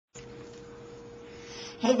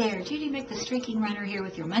Hey there, Judy Mick, the Streaking Runner here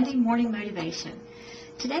with your Monday morning motivation.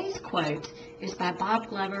 Today's quote is by Bob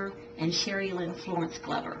Glover and Sherry Lynn Florence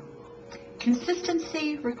Glover.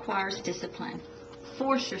 Consistency requires discipline.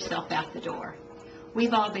 Force yourself out the door.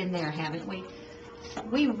 We've all been there, haven't we?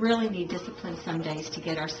 We really need discipline some days to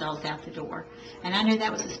get ourselves out the door. And I know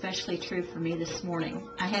that was especially true for me this morning.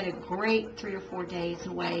 I had a great 3 or 4 days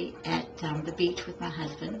away at the beach with my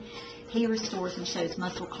husband. He restores and shows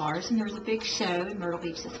muscle cars, and there was a big show in Myrtle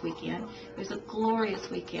Beach this weekend. It was a glorious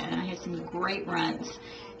weekend, and I had some great runs.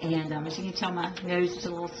 And as you can tell, my nose is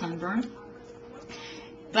a little sunburned.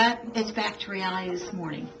 But it's back to reality this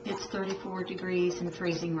morning. It's 34 degrees and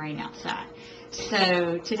freezing rain outside.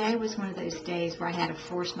 So today was one of those days where I had to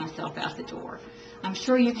force myself out the door. I'm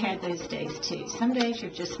sure you've had those days too. Some days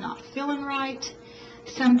you're just not feeling right.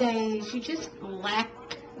 Some days you just lack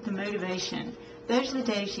the motivation. Those are the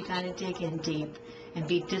days you got to dig in deep and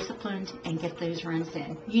be disciplined and get those runs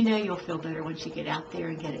in. You know you'll feel better once you get out there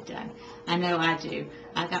and get it done. I know I do.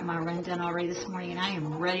 I got my run done already this morning, and I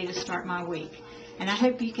am ready to start my week. And I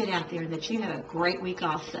hope you get out there and that you have a great week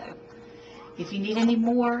also. If you need any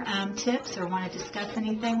more tips or want to discuss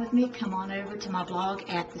anything with me, come on over to my blog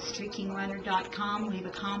at thestreakingrunner.com. Leave a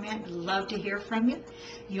comment. Love to hear from you.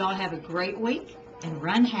 You all have a great week and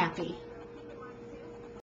run happy.